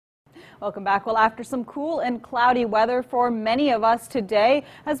Welcome back. Well, after some cool and cloudy weather for many of us today,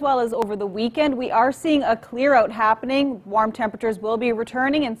 as well as over the weekend, we are seeing a clear out happening. Warm temperatures will be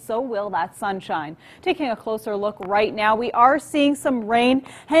returning, and so will that sunshine. Taking a closer look right now, we are seeing some rain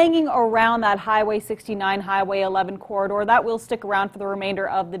hanging around that Highway 69, Highway 11 corridor. That will stick around for the remainder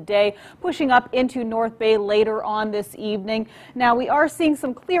of the day, pushing up into North Bay later on this evening. Now, we are seeing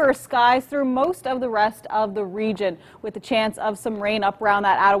some clearer skies through most of the rest of the region, with a chance of some rain up around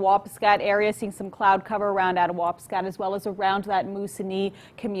that Attawapiskat area, seeing some cloud cover around Attawapiskat as well as around that Moosonee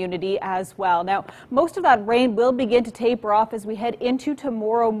community as well. Now, most of that rain will begin to taper off as we head into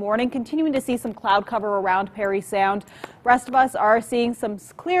tomorrow morning, continuing to see some cloud cover around Parry Sound. Rest of us are seeing some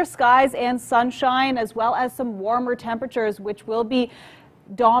clear skies and sunshine, as well as some warmer temperatures, which will be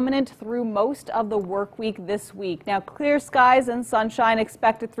dominant through most of the work week this week. Now, clear skies and sunshine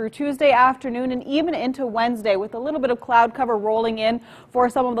expected through Tuesday afternoon and even into Wednesday, with a little bit of cloud cover rolling in for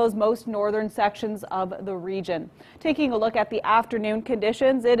some of those most northern sections of the region. Taking a look at the afternoon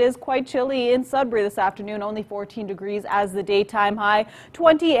conditions, it is quite chilly in Sudbury this afternoon, only 14 degrees as the daytime high,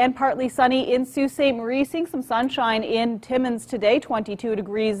 20 and partly sunny in Sault Ste. Marie, seeing some sunshine in Timmins today, 22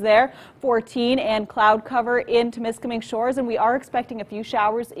 degrees there, 14 and cloud cover in Temiskaming Shores, and we are expecting a few showers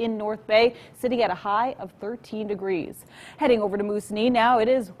in North Bay, sitting at a high of 13 degrees. Heading over to Moosonee now, it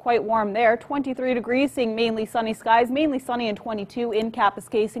is quite warm there, 23 degrees, seeing mainly sunny skies, mainly sunny and 22 in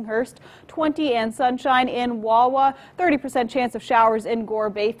Kapuskasing-Hearst, 20 and sunshine in Wawa, 30% chance of showers in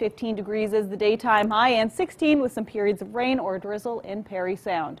Gore Bay, 15 degrees is the daytime high, and 16 with some periods of rain or drizzle in Parry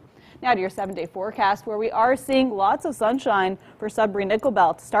Sound. Now to your 7-day forecast, where we are seeing lots of sunshine for Sudbury Nickel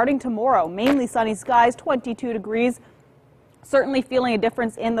Belt. Starting tomorrow, mainly sunny skies, 22 degrees. Certainly feeling a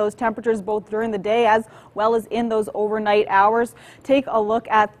difference in those temperatures both during the day as well as in those overnight hours. Take a look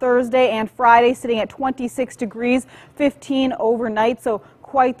at Thursday and Friday, sitting at 26 degrees, 15 overnight, so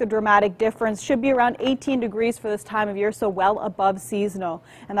quite the dramatic difference. Should be around 18 degrees for this time of year, so well above seasonal.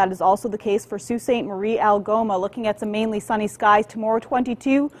 And that is also the case for Sault Ste. Marie, Algoma. Looking at some mainly sunny skies tomorrow,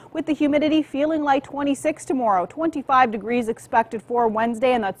 22, with the humidity feeling like 26 tomorrow. 25 degrees expected for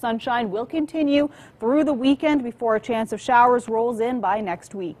Wednesday, and that sunshine will continue through the weekend before a chance of showers rolls in by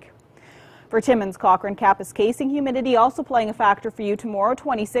next week. For Timmins, Cochrane, Kapuskasing, humidity also playing a factor for you tomorrow,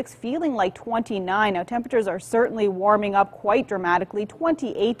 26, feeling like 29. Now, temperatures are certainly warming up quite dramatically,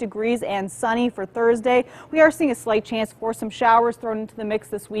 28 degrees and sunny for Thursday. We are seeing a slight chance for some showers thrown into the mix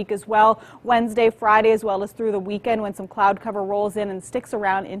this week as well, Wednesday, Friday, as well as through the weekend when some cloud cover rolls in and sticks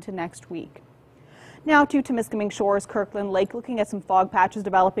around into next week. Now to Temiskaming Shores, Kirkland Lake, looking at some fog patches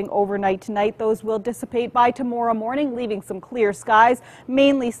developing overnight tonight. Those will dissipate by tomorrow morning, leaving some clear skies,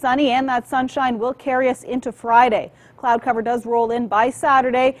 mainly sunny, and that sunshine will carry us into Friday. Cloud cover does roll in by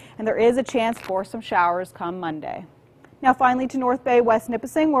Saturday, and there is a chance for some showers come Monday. Now finally to North Bay, West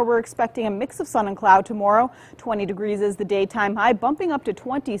Nipissing, where we're expecting a mix of sun and cloud tomorrow. 20 degrees is the daytime high, bumping up to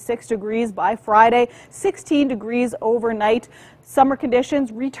 26 degrees by Friday, 16 degrees overnight. Summer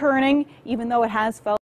conditions returning, even though it has felt